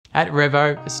At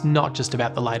Revo, it's not just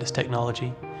about the latest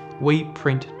technology. We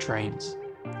print dreams.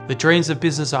 The dreams of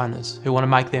business owners who want to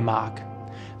make their mark.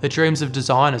 The dreams of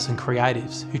designers and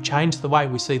creatives who change the way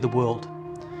we see the world.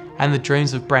 And the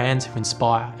dreams of brands who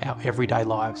inspire our everyday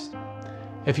lives.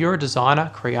 If you're a designer,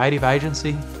 creative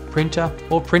agency, printer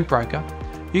or print broker,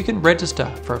 you can register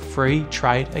for a free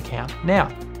trade account now,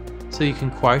 so you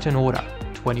can quote and order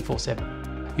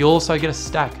 24/7. You'll also get a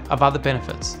stack of other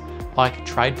benefits like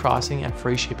trade pricing and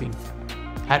free shipping.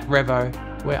 At Revo,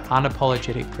 we're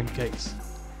unapologetic print geeks.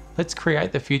 Let's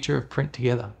create the future of print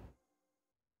together.